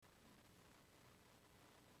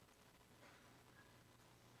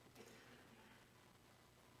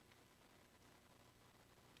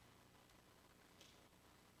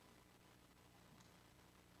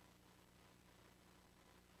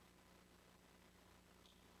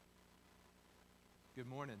Good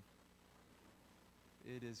morning.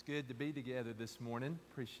 It is good to be together this morning.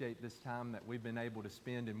 Appreciate this time that we've been able to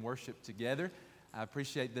spend in worship together. I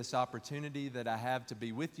appreciate this opportunity that I have to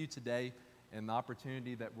be with you today and the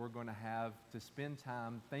opportunity that we're going to have to spend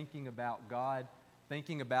time thinking about God,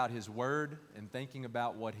 thinking about His Word, and thinking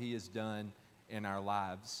about what He has done in our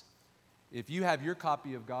lives. If you have your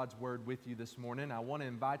copy of God's Word with you this morning, I want to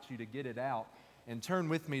invite you to get it out and turn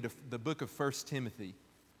with me to the book of 1 Timothy.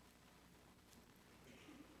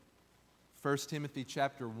 1 Timothy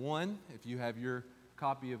chapter 1, if you have your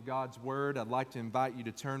copy of God's Word, I'd like to invite you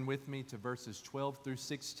to turn with me to verses 12 through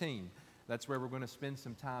 16. That's where we're going to spend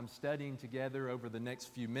some time studying together over the next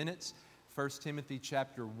few minutes. 1 Timothy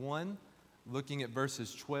chapter 1, looking at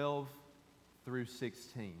verses 12 through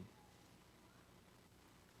 16.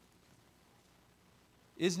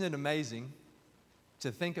 Isn't it amazing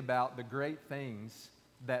to think about the great things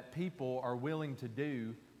that people are willing to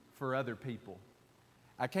do for other people?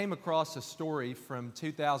 I came across a story from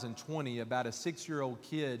 2020 about a 6-year-old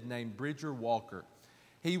kid named Bridger Walker.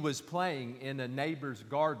 He was playing in a neighbor's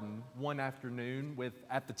garden one afternoon with,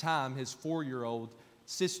 at the time, his 4-year-old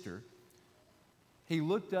sister. He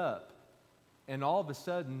looked up and all of a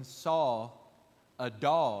sudden saw a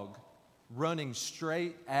dog running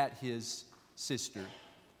straight at his sister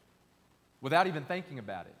without even thinking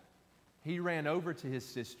about it. He ran over to his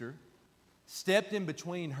sister, stepped in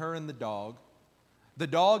between her and the dog. The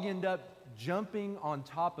dog ended up jumping on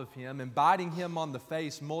top of him and biting him on the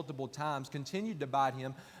face multiple times, continued to bite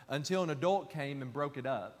him until an adult came and broke it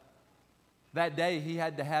up. That day, he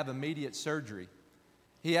had to have immediate surgery.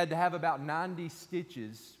 He had to have about 90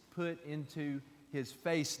 stitches put into his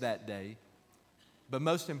face that day. But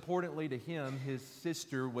most importantly to him, his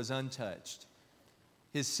sister was untouched.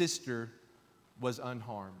 His sister was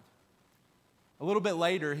unharmed. A little bit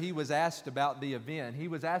later, he was asked about the event. He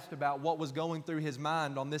was asked about what was going through his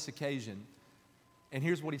mind on this occasion. And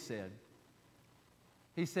here's what he said.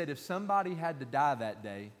 He said, if somebody had to die that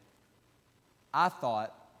day, I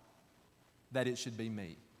thought that it should be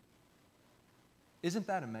me. Isn't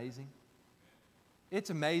that amazing? It's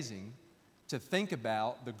amazing to think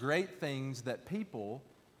about the great things that people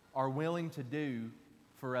are willing to do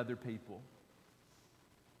for other people.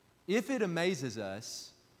 If it amazes us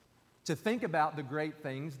to think about the great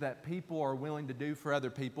things that people are willing to do for other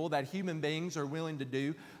people, that human beings are willing to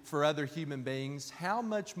do for other human beings, how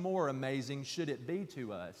much more amazing should it be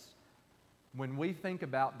to us when we think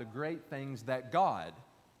about the great things that God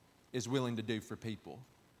is willing to do for people,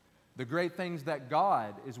 the great things that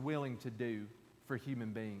God is willing to do for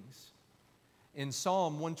human beings? In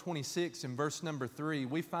Psalm 126 and verse number 3,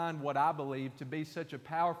 we find what I believe to be such a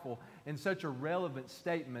powerful and such a relevant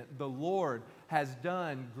statement. The Lord has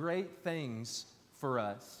done great things for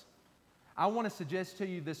us. I want to suggest to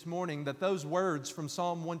you this morning that those words from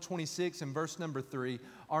Psalm 126 and verse number 3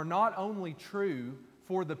 are not only true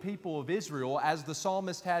for the people of Israel, as the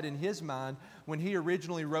psalmist had in his mind when he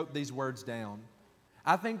originally wrote these words down.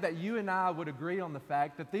 I think that you and I would agree on the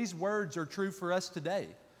fact that these words are true for us today.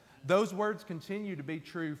 Those words continue to be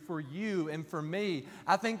true for you and for me.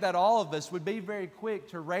 I think that all of us would be very quick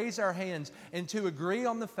to raise our hands and to agree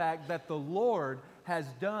on the fact that the Lord has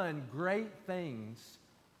done great things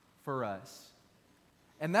for us.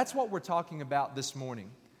 And that's what we're talking about this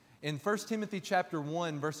morning. In 1 Timothy chapter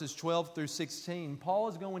 1, verses 12 through 16, Paul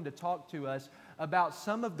is going to talk to us about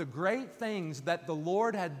some of the great things that the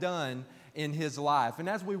Lord had done in his life. And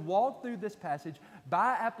as we walk through this passage,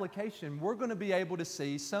 by application, we're going to be able to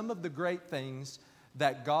see some of the great things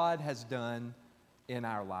that God has done in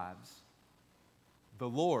our lives. The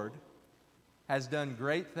Lord has done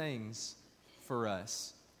great things for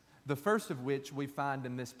us. The first of which we find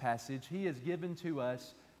in this passage, He has given to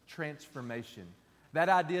us transformation. That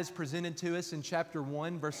idea is presented to us in chapter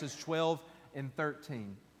 1, verses 12 and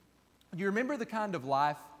 13. Do you remember the kind of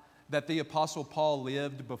life that the Apostle Paul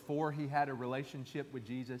lived before he had a relationship with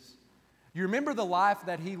Jesus? You remember the life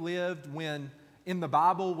that he lived when in the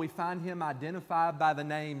Bible we find him identified by the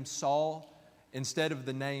name Saul instead of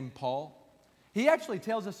the name Paul? He actually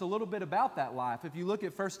tells us a little bit about that life. If you look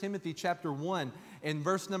at 1 Timothy chapter 1 and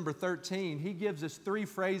verse number 13, he gives us 3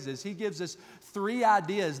 phrases. He gives us 3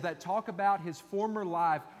 ideas that talk about his former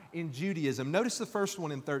life in Judaism. Notice the first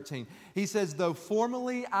one in 13. He says, though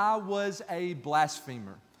formerly I was a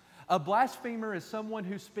blasphemer. A blasphemer is someone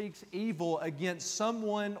who speaks evil against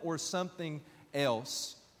someone or something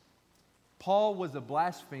else. Paul was a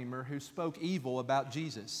blasphemer who spoke evil about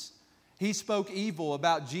Jesus. He spoke evil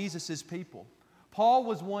about Jesus' people. Paul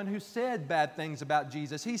was one who said bad things about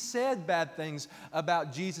Jesus. He said bad things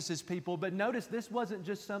about Jesus' people. But notice this wasn't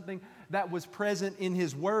just something that was present in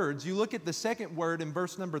his words. You look at the second word in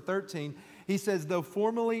verse number 13. He says, though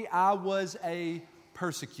formerly I was a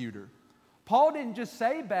persecutor. Paul didn't just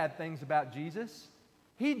say bad things about Jesus.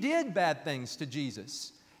 He did bad things to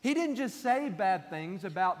Jesus. He didn't just say bad things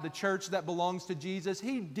about the church that belongs to Jesus.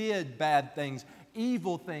 He did bad things,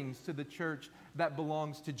 evil things to the church that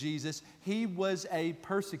belongs to Jesus. He was a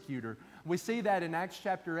persecutor. We see that in Acts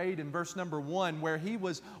chapter 8 and verse number 1, where he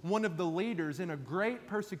was one of the leaders in a great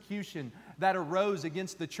persecution that arose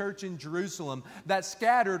against the church in Jerusalem, that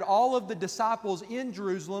scattered all of the disciples in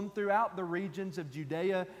Jerusalem throughout the regions of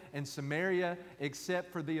Judea and Samaria,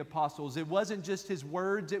 except for the apostles. It wasn't just his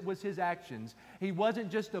words, it was his actions. He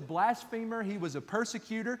wasn't just a blasphemer, he was a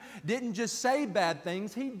persecutor. Didn't just say bad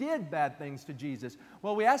things, he did bad things to Jesus.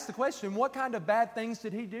 Well, we ask the question, what kind of bad things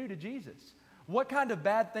did he do to Jesus? What kind of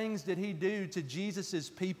bad things did he do to Jesus'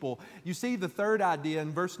 people? You see the third idea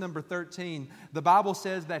in verse number 13. The Bible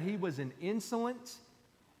says that he was an insolent,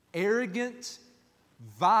 arrogant,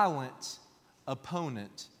 violent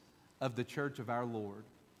opponent of the church of our Lord.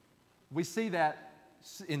 We see that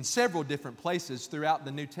in several different places throughout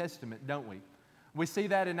the New Testament, don't we? We see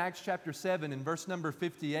that in Acts chapter 7 in verse number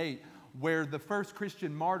 58, where the first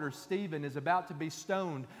Christian martyr, Stephen, is about to be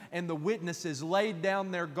stoned, and the witnesses laid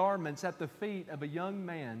down their garments at the feet of a young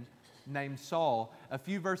man named Saul. A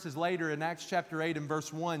few verses later in Acts chapter 8 and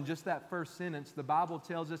verse 1, just that first sentence, the Bible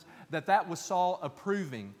tells us that that was Saul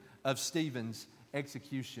approving of Stephen's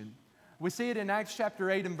execution. We see it in Acts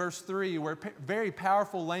chapter 8 and verse 3, where very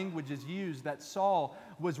powerful language is used that Saul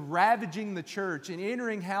was ravaging the church and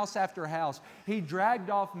entering house after house. He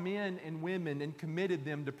dragged off men and women and committed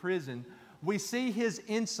them to prison. We see his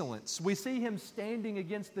insolence. We see him standing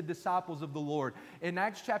against the disciples of the Lord in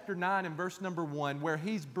Acts chapter 9 and verse number 1, where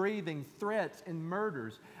he's breathing threats and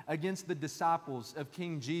murders against the disciples of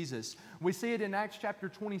King Jesus. We see it in Acts chapter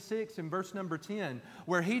 26 and verse number 10,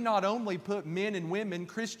 where he not only put men and women,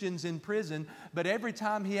 Christians, in prison, but every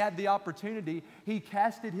time he had the opportunity, he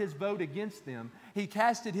casted his vote against them. He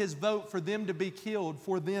casted his vote for them to be killed,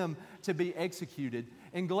 for them to be executed.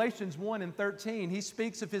 In Galatians 1 and 13, he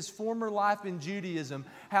speaks of his former life in Judaism,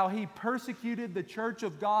 how he persecuted the church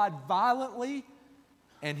of God violently,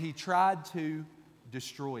 and he tried to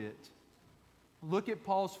destroy it. Look at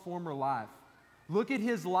Paul's former life. Look at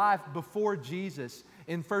his life before Jesus.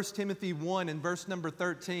 In 1 Timothy 1 and verse number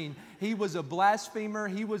 13, he was a blasphemer,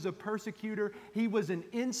 he was a persecutor, he was an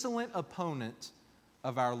insolent opponent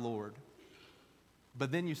of our Lord.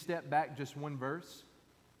 But then you step back just one verse,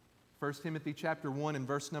 1 Timothy chapter 1 and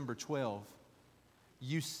verse number 12,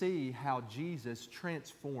 you see how Jesus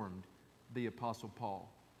transformed the Apostle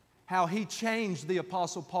Paul. How he changed the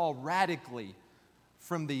Apostle Paul radically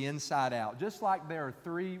from the inside out. Just like there are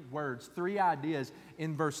three words, three ideas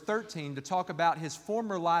in verse 13 to talk about his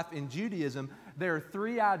former life in Judaism, there are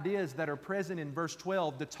three ideas that are present in verse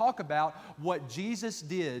 12 to talk about what Jesus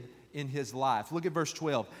did in his life. Look at verse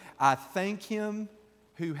 12. I thank him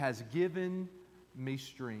who has given me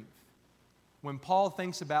strength. When Paul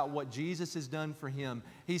thinks about what Jesus has done for him,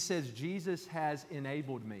 he says, Jesus has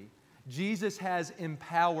enabled me. Jesus has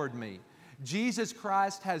empowered me. Jesus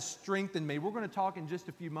Christ has strengthened me. We're going to talk in just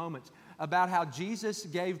a few moments about how Jesus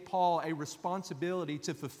gave Paul a responsibility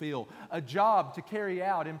to fulfill, a job to carry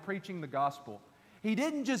out in preaching the gospel. He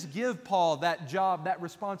didn't just give Paul that job, that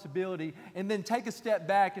responsibility, and then take a step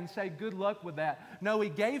back and say, good luck with that. No, he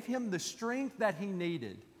gave him the strength that he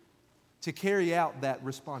needed to carry out that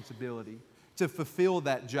responsibility, to fulfill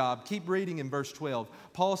that job. Keep reading in verse 12.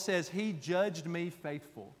 Paul says, he judged me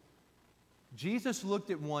faithful. Jesus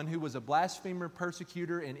looked at one who was a blasphemer,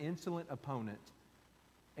 persecutor, and insolent opponent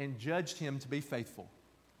and judged him to be faithful,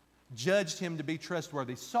 judged him to be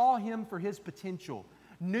trustworthy, saw him for his potential,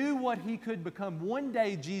 knew what he could become. One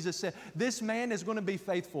day, Jesus said, this man is going to be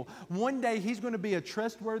faithful. One day, he's going to be a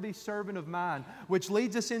trustworthy servant of mine, which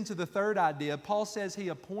leads us into the third idea. Paul says he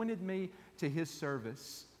appointed me to his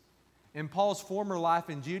service. In Paul's former life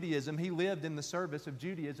in Judaism, he lived in the service of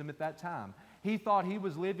Judaism at that time. He thought he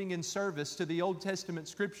was living in service to the Old Testament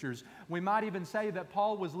Scriptures. We might even say that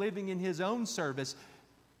Paul was living in his own service.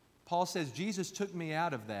 Paul says, Jesus took me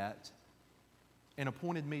out of that and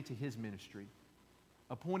appointed me to his ministry,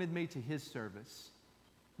 appointed me to his service.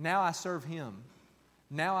 Now I serve him.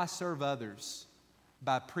 Now I serve others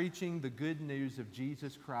by preaching the good news of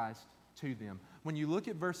Jesus Christ to them. When you look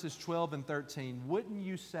at verses 12 and 13, wouldn't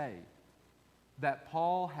you say that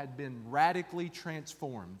Paul had been radically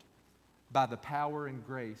transformed by the power and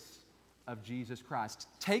grace of Jesus Christ.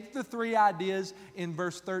 Take the three ideas in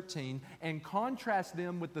verse 13 and contrast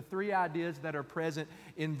them with the three ideas that are present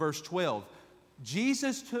in verse 12.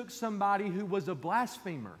 Jesus took somebody who was a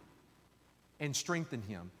blasphemer and strengthened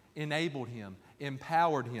him, enabled him,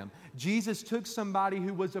 empowered him. Jesus took somebody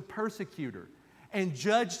who was a persecutor and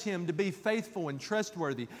judged him to be faithful and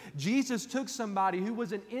trustworthy. Jesus took somebody who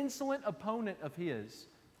was an insolent opponent of his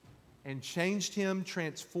and changed him,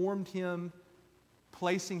 transformed him,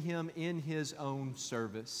 placing him in his own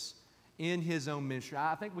service, in his own ministry.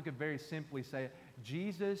 I think we could very simply say it.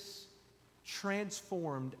 Jesus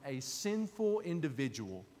transformed a sinful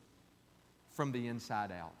individual from the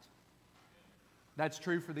inside out. That's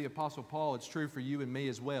true for the Apostle Paul. It's true for you and me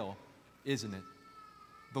as well, isn't it?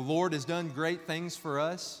 The Lord has done great things for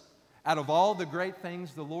us. Out of all the great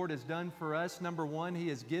things the Lord has done for us, number one, He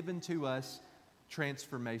has given to us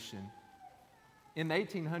transformation. In the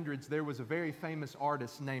 1800s, there was a very famous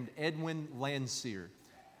artist named Edwin Landseer.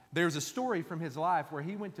 There's a story from his life where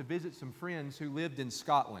he went to visit some friends who lived in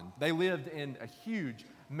Scotland. They lived in a huge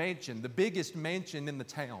mansion, the biggest mansion in the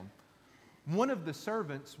town. One of the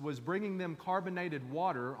servants was bringing them carbonated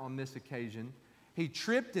water on this occasion. He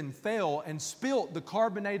tripped and fell and spilt the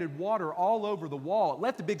carbonated water all over the wall. It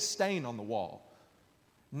left a big stain on the wall.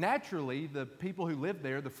 Naturally, the people who lived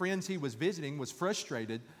there, the friends he was visiting, was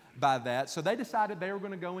frustrated by that. So they decided they were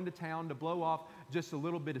going to go into town to blow off just a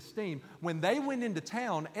little bit of steam. When they went into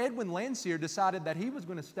town, Edwin Landseer decided that he was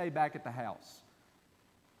going to stay back at the house.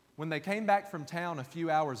 When they came back from town a few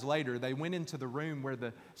hours later, they went into the room where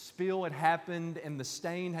the spill had happened and the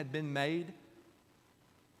stain had been made.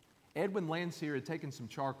 Edwin Landseer had taken some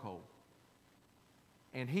charcoal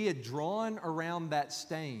and he had drawn around that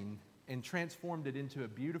stain and transformed it into a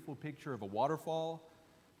beautiful picture of a waterfall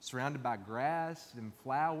surrounded by grass and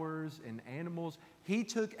flowers and animals. He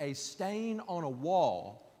took a stain on a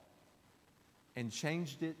wall and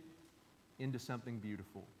changed it into something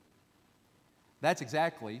beautiful. That's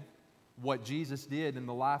exactly what Jesus did in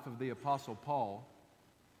the life of the Apostle Paul.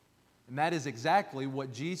 And that is exactly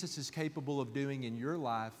what Jesus is capable of doing in your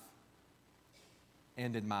life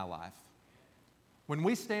and in my life. When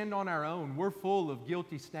we stand on our own, we're full of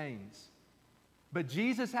guilty stains. But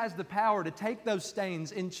Jesus has the power to take those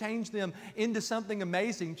stains and change them into something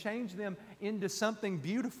amazing, change them into something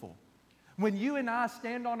beautiful. When you and I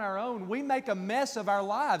stand on our own, we make a mess of our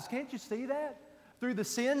lives. Can't you see that? Through the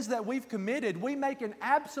sins that we've committed, we make an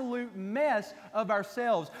absolute mess of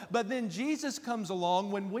ourselves. But then Jesus comes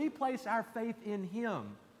along when we place our faith in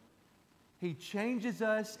Him. He changes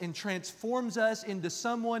us and transforms us into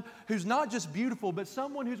someone who's not just beautiful, but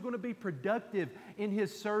someone who's going to be productive in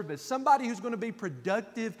His service, somebody who's going to be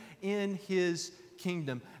productive in His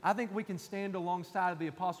kingdom. I think we can stand alongside of the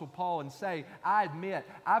Apostle Paul and say, I admit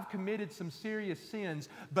I've committed some serious sins,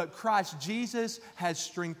 but Christ Jesus has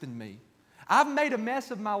strengthened me. I've made a mess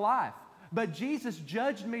of my life, but Jesus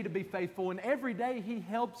judged me to be faithful, and every day He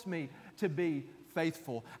helps me to be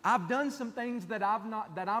faithful. I've done some things that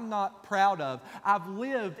I'm not proud of. I've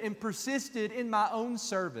lived and persisted in my own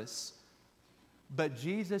service. But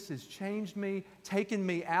Jesus has changed me, taken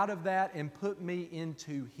me out of that, and put me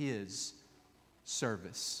into His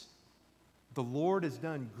service. The Lord has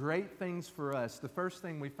done great things for us. The first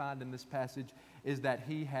thing we find in this passage is that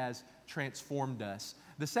He has transformed us.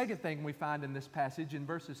 The second thing we find in this passage, in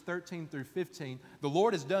verses 13 through 15, the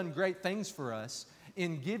Lord has done great things for us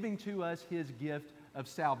in giving to us His gift of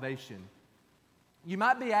salvation. You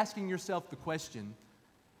might be asking yourself the question,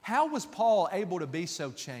 how was Paul able to be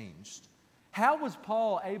so changed? How was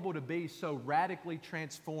Paul able to be so radically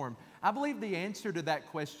transformed? I believe the answer to that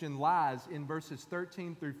question lies in verses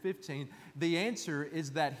 13 through 15. The answer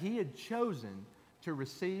is that he had chosen to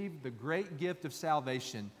receive the great gift of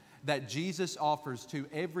salvation that Jesus offers to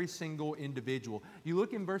every single individual. You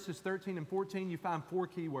look in verses 13 and 14, you find four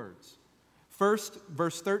key words. First,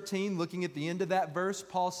 verse 13, looking at the end of that verse,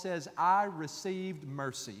 Paul says, I received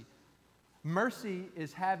mercy. Mercy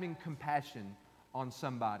is having compassion on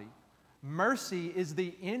somebody. Mercy is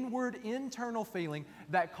the inward, internal feeling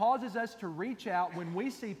that causes us to reach out when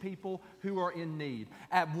we see people who are in need.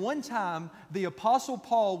 At one time, the Apostle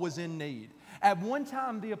Paul was in need. At one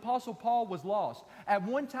time, the Apostle Paul was lost. At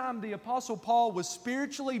one time, the Apostle Paul was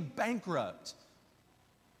spiritually bankrupt.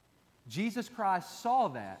 Jesus Christ saw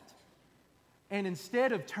that. And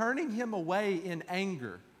instead of turning him away in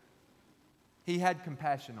anger, He had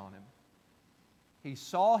compassion on him. He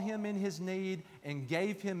saw him in his need and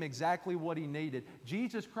gave him exactly what he needed.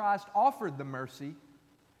 Jesus Christ offered the mercy,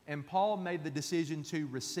 and Paul made the decision to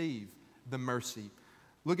receive the mercy.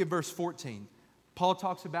 Look at verse 14. Paul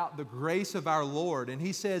talks about the grace of our Lord, and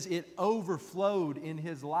he says it overflowed in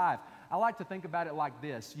his life. I like to think about it like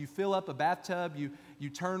this. You fill up a bathtub, you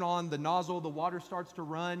turn on the nozzle, the water starts to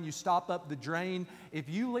run, you stop up the drain. If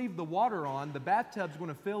you leave the water on, the bathtub's going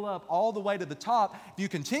to fill up all the way to the top. If you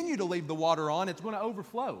continue to leave the water on, it's going to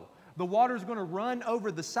overflow. The water's going to run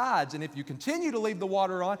over the sides, and if you continue to leave the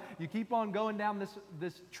water on, you keep on going down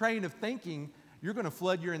this train of thinking, you're going to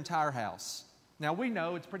flood your entire house. Now, we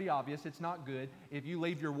know it's pretty obvious. It's not good if you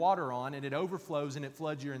leave your water on and it overflows and it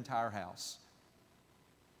floods your entire house.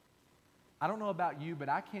 I don't know about you, but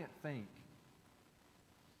I can't think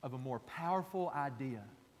of a more powerful idea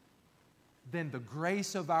than the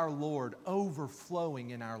grace of our Lord overflowing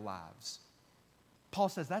in our lives. Paul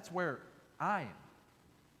says that's where I am.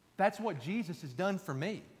 That's what Jesus has done for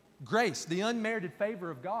me. Grace, the unmerited favor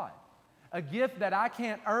of God. A gift that I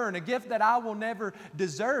can't earn, a gift that I will never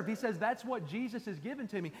deserve. He says that's what Jesus has given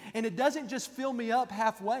to me. And it doesn't just fill me up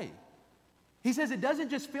halfway. He says it doesn't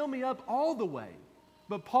just fill me up all the way.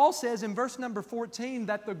 But Paul says in verse number 14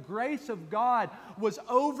 that the grace of God was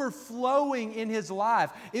overflowing in his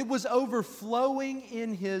life. It was overflowing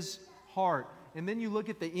in his heart. And then you look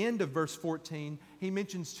at the end of verse 14, he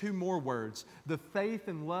mentions two more words, the faith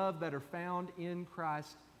and love that are found in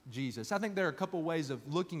Christ Jesus. I think there are a couple ways of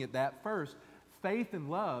looking at that. First, faith and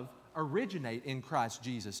love originate in Christ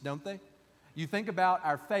Jesus, don't they? You think about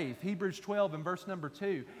our faith. Hebrews 12 and verse number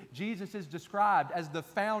 2. Jesus is described as the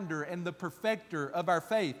founder and the perfecter of our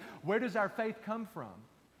faith. Where does our faith come from?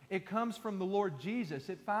 It comes from the Lord Jesus.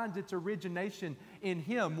 It finds its origination in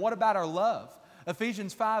Him. What about our love?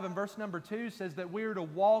 Ephesians 5 and verse number 2 says that we are to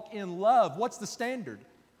walk in love. What's the standard?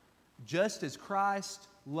 Just as Christ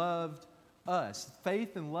loved us.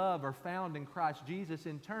 Faith and love are found in Christ Jesus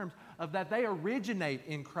in terms of that they originate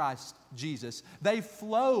in Christ Jesus. They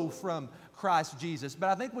flow from Christ Jesus. But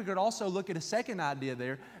I think we could also look at a second idea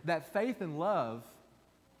there, that faith and love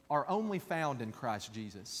are only found in Christ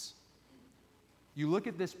Jesus. You look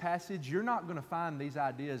at this passage, you're not going to find these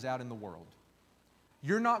ideas out in the world.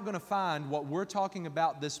 You're not going to find what we're talking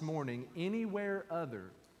about this morning anywhere other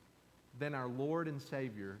than our Lord and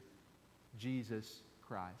Savior, Jesus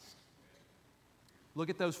Christ. Look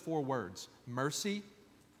at those four words: mercy,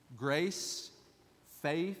 grace,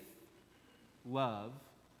 faith, love.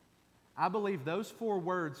 I believe those four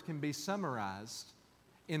words can be summarized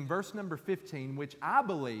in verse number 15, which I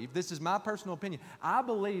believe, this is my personal opinion, I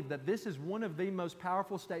believe that this is one of the most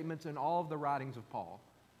powerful statements in all of the writings of Paul.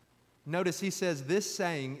 Notice he says this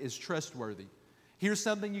saying is trustworthy. Here's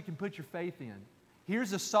something you can put your faith in.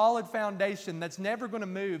 Here's a solid foundation that's never going to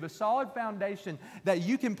move, a solid foundation that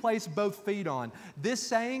you can place both feet on. This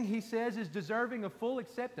saying, he says, is deserving of full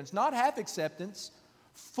acceptance, not half acceptance,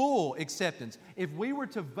 full acceptance. If we were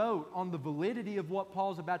to vote on the validity of what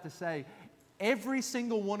Paul's about to say, every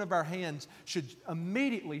single one of our hands should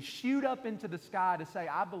immediately shoot up into the sky to say,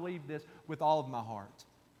 I believe this with all of my heart.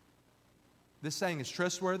 This saying is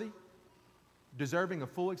trustworthy, deserving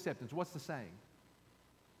of full acceptance. What's the saying?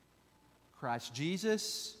 Christ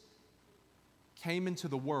Jesus came into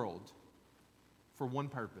the world for one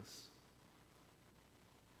purpose: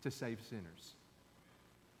 to save sinners.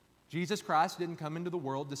 Jesus Christ didn't come into the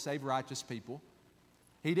world to save righteous people.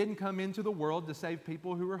 He didn't come into the world to save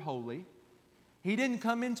people who are holy. He didn't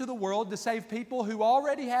come into the world to save people who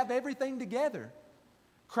already have everything together.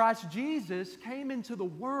 Christ Jesus came into the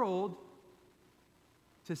world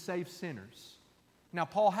to save sinners. Now,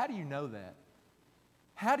 Paul, how do you know that?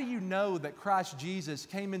 How do you know that Christ Jesus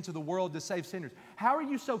came into the world to save sinners? How are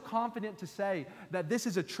you so confident to say that this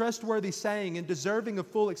is a trustworthy saying and deserving of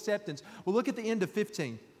full acceptance? Well, look at the end of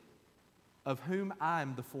 15. Of whom I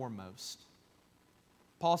am the foremost.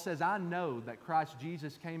 Paul says, I know that Christ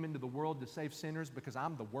Jesus came into the world to save sinners because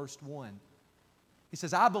I'm the worst one. He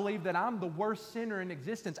says, I believe that I'm the worst sinner in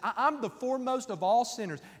existence. I'm the foremost of all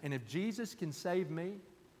sinners. And if Jesus can save me,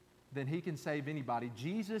 then He can save anybody.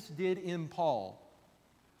 Jesus did in Paul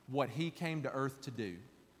what He came to earth to do,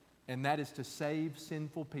 and that is to save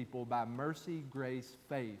sinful people by mercy, grace,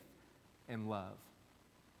 faith, and love.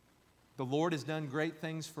 The Lord has done great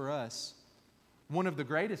things for us. One of the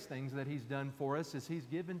greatest things that He's done for us is He's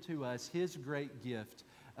given to us His great gift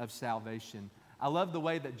of salvation. I love the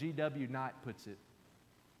way that G.W. Knight puts it.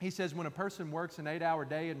 He says, when a person works an 8-hour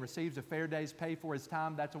day and receives a fair day's pay for his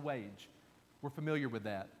time, that's a wage. We're familiar with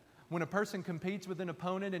that. When a person competes with an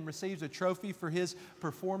opponent and receives a trophy for his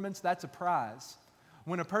performance, that's a prize.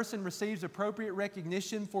 When a person receives appropriate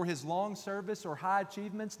recognition for his long service or high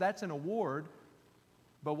achievements, that's an award.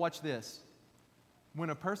 But watch this. When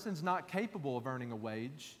a person's not capable of earning a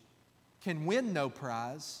wage, can win no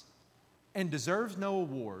prize, and deserves no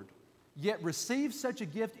award, yet receives such a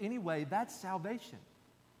gift anyway, that's salvation.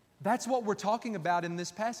 That's what we're talking about in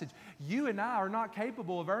this passage. You and I are not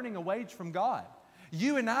capable of earning a wage from God.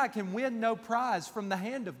 You and I can win no prize from the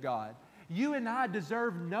hand of God. You and I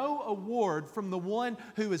deserve no award from the one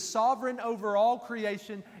who is sovereign over all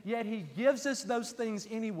creation, yet He gives us those things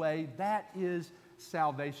anyway. That is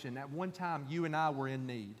salvation. At one time, you and I were in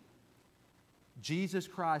need. Jesus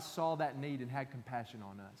Christ saw that need and had compassion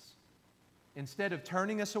on us. Instead of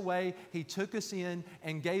turning us away, He took us in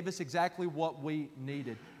and gave us exactly what we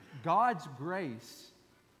needed. God's grace,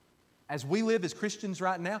 as we live as Christians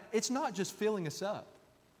right now, it's not just filling us up.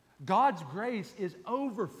 God's grace is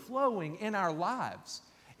overflowing in our lives.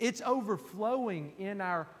 It's overflowing in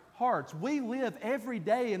our hearts. We live every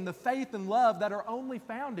day in the faith and love that are only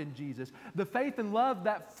found in Jesus. The faith and love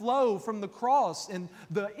that flow from the cross and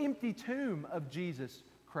the empty tomb of Jesus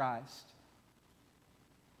Christ.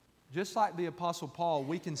 Just like the Apostle Paul,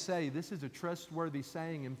 we can say this is a trustworthy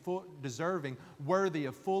saying and deserving, worthy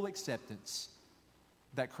of full acceptance,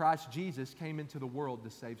 that Christ Jesus came into the world to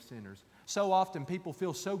save sinners. So often people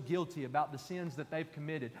feel so guilty about the sins that they've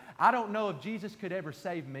committed. I don't know if Jesus could ever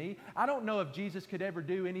save me. I don't know if Jesus could ever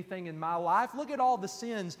do anything in my life. Look at all the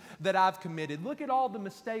sins that I've committed. Look at all the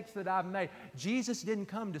mistakes that I've made. Jesus didn't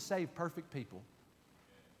come to save perfect people.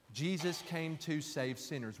 Jesus came to save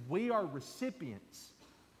sinners. We are recipients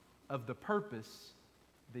of the purpose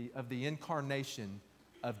of the incarnation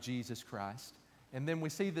of Jesus Christ. And then we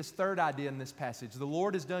see this third idea in this passage. The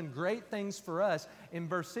Lord has done great things for us in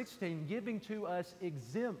verse 16, giving to us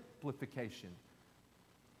exemplification.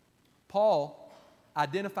 Paul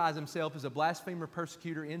identifies himself as a blasphemer,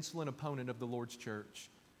 persecutor, insolent opponent of the Lord's church.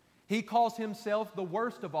 He calls himself the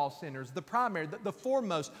worst of all sinners, the primary, the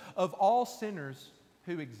foremost of all sinners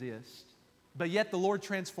who exist. But yet the Lord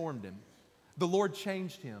transformed him. The Lord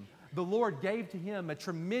changed him. The Lord gave to him a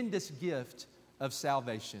tremendous gift of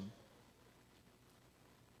salvation.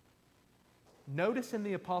 Notice in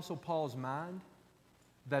the Apostle Paul's mind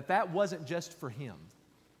that wasn't just for him.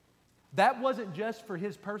 That wasn't just for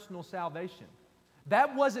his personal salvation.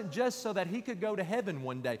 That wasn't just so that he could go to heaven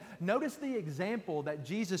one day. Notice the example that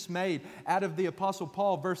Jesus made out of the Apostle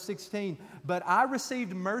Paul, verse 16. But I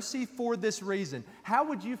received mercy for this reason. How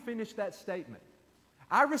would you finish that statement?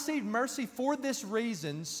 I received mercy for this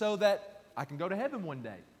reason so that I can go to heaven one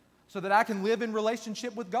day, so that I can live in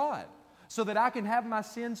relationship with God, so that I can have my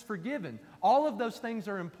sins forgiven. All of those things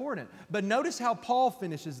are important. But notice how Paul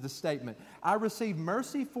finishes the statement. I received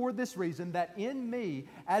mercy for this reason, that in me,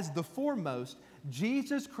 as the foremost,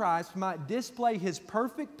 Jesus Christ might display His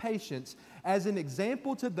perfect patience as an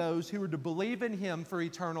example to those who are to believe in Him for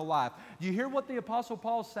eternal life. Do you hear what the Apostle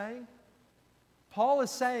Paul is saying? Paul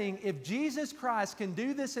is saying, if Jesus Christ can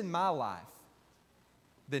do this in my life,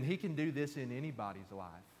 then He can do this in anybody's life.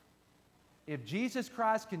 If Jesus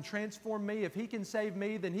Christ can transform me, if He can save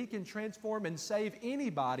me, then He can transform and save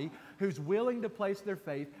anybody who's willing to place their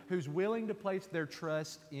faith, who's willing to place their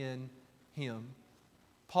trust in Him.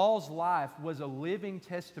 Paul's life was a living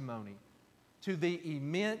testimony to the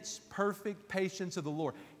immense, perfect patience of the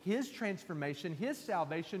Lord. His transformation, His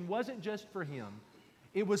salvation wasn't just for him.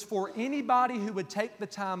 It was for anybody who would take the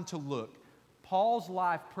time to look. Paul's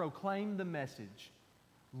life proclaimed the message.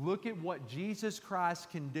 Look at what Jesus Christ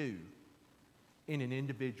can do in an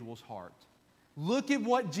individual's heart. Look at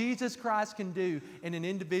what Jesus Christ can do in an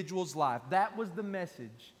individual's life. That was the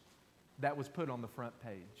message that was put on the front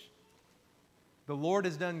page. The Lord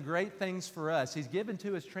has done great things for us. He's given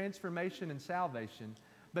to us transformation and salvation.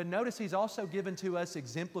 But notice He's also given to us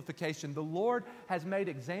exemplification. The Lord has made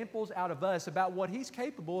examples out of us about what He's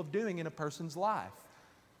capable of doing in a person's life.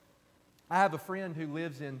 I have a friend who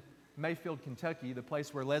lives in Mayfield, Kentucky, the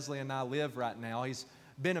place where Leslie and I live right now. He's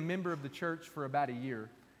been a member of the church for about a year.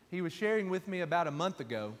 He was sharing with me about a month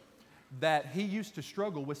ago that he used to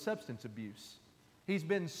struggle with substance abuse. He's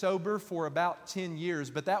been sober for about 10 years,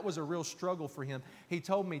 but that was a real struggle for him. He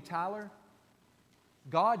told me, Tyler,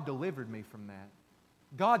 God delivered me from that.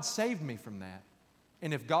 God saved me from that.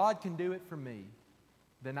 And if God can do it for me,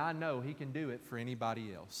 then I know He can do it for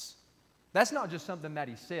anybody else. That's not just something that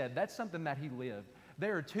he said, that's something that he lived.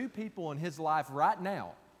 There are two people in his life right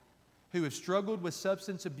now who have struggled with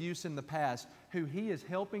substance abuse in the past, who he is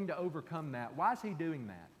helping to overcome that. Why is he doing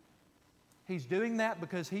that? He's doing that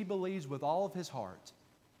because he believes with all of his heart,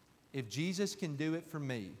 if Jesus can do it for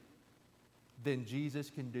me, then Jesus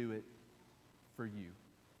can do it for you.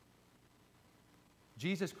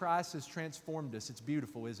 Jesus Christ has transformed us. It's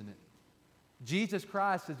beautiful, isn't it? Jesus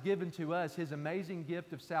Christ has given to us His amazing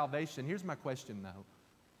gift of salvation. Here's my question, though.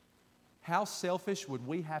 How selfish would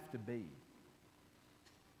we have to be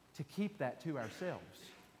to keep that to ourselves?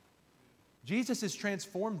 Jesus has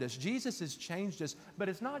transformed us. Jesus has changed us, but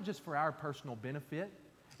it's not just for our personal benefit.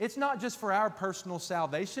 It's not just for our personal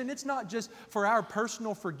salvation. It's not just for our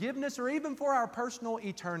personal forgiveness or even for our personal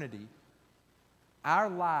eternity. Our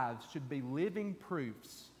lives should be living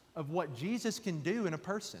proofs of what Jesus can do in a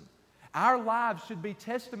person. Our lives should be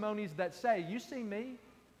testimonies that say, you see me?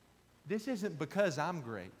 This isn't because I'm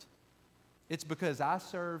great. It's because I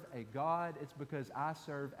serve a God. It's because I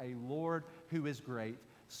serve a Lord who is great.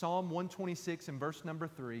 Psalm 126 and verse number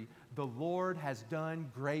 3, the Lord has done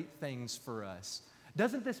great things for us.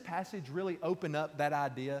 Doesn't this passage really open up that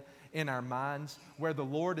idea in our minds where the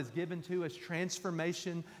Lord has given to us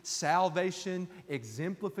transformation, salvation,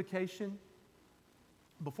 exemplification?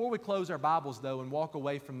 Before we close our Bibles, though, and walk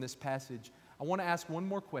away from this passage, I want to ask one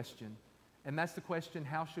more question, and that's the question,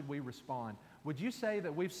 how should we respond? Would you say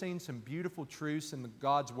that we've seen some beautiful truths in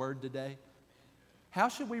God's Word today? How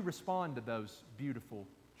should we respond to those beautiful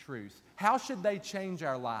truths? How should they change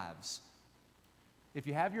our lives? If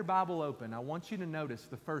you have your Bible open, I want you to notice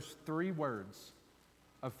the first 3 words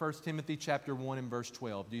of 1 Timothy chapter 1 and verse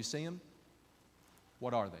 12. Do you see them?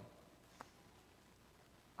 What are they?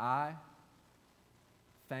 I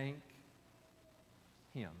thank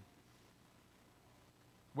Him.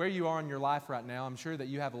 Where you are in your life right now, I'm sure that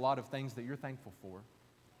you have a lot of things that you're thankful for.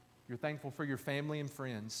 You're thankful for your family and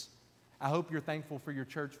friends. I hope you're thankful for your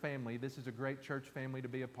church family. This is a great church family to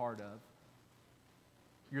be a part of.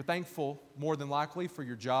 You're thankful, more than likely, for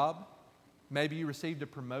your job. Maybe you received a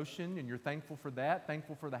promotion and you're thankful for that,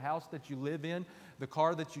 thankful for the house that you live in, the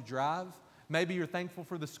car that you drive. Maybe you're thankful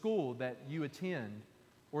for the school that you attend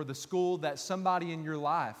or the school that somebody in your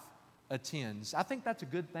life attends. I think that's a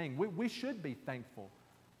good thing. We should be thankful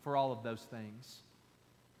for all of those things.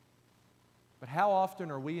 But how often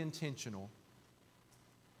are we intentional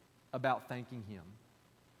about thanking Him?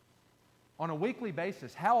 On a weekly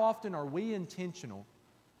basis, how often are we intentional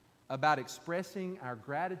about expressing our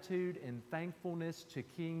gratitude and thankfulness to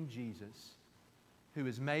King Jesus, who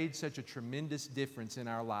has made such a tremendous difference in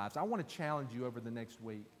our lives? I want to challenge you over the next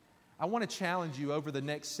week. I want to challenge you over the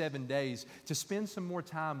next 7 days to spend some more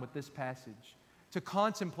time with this passage, to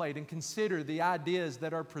contemplate and consider the ideas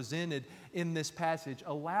that are presented in this passage.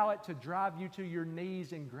 Allow it to drive you to your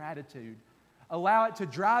knees in gratitude. Allow it to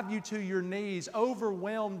drive you to your knees,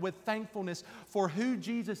 overwhelmed with thankfulness for who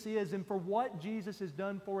Jesus is and for what Jesus has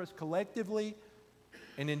done for us collectively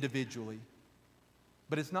and individually.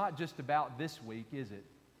 But it's not just about this week, is it?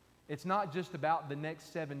 It's not just about the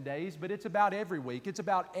next 7 days, but it's about every week. It's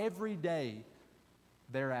about every day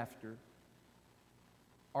thereafter.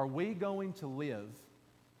 Are we going to live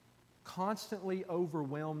constantly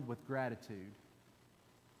overwhelmed with gratitude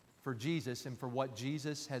for Jesus and for what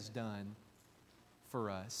Jesus has done for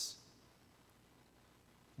us?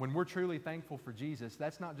 When we're truly thankful for Jesus,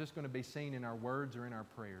 that's not just going to be seen in our words or in our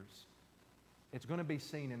prayers. It's going to be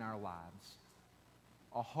seen in our lives.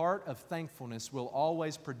 A heart of thankfulness will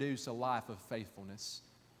always produce a life of faithfulness.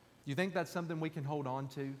 Do you think that's something we can hold on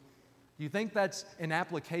to? Do you think that's an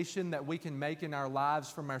application that we can make in our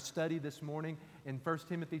lives from our study this morning in 1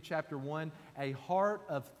 Timothy chapter 1? A heart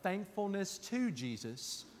of thankfulness to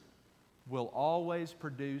Jesus will always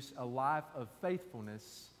produce a life of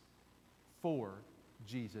faithfulness for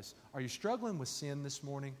Jesus. Are you struggling with sin this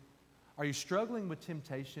morning? Are you struggling with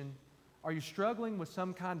temptation? Are you struggling with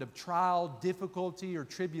some kind of trial, difficulty, or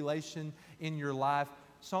tribulation in your life?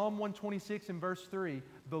 Psalm 126 and verse 3,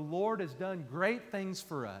 the Lord has done great things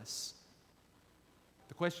for us.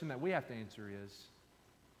 The question that we have to answer is,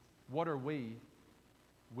 what are we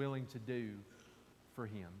willing to do for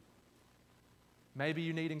Him? Maybe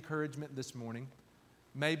you need encouragement this morning.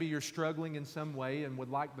 Maybe you're struggling in some way and would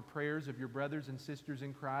like the prayers of your brothers and sisters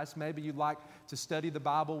in Christ. Maybe you'd like to study the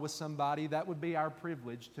Bible with somebody. That would be our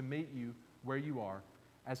privilege to meet you where you are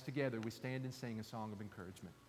as together we stand and sing a song of encouragement.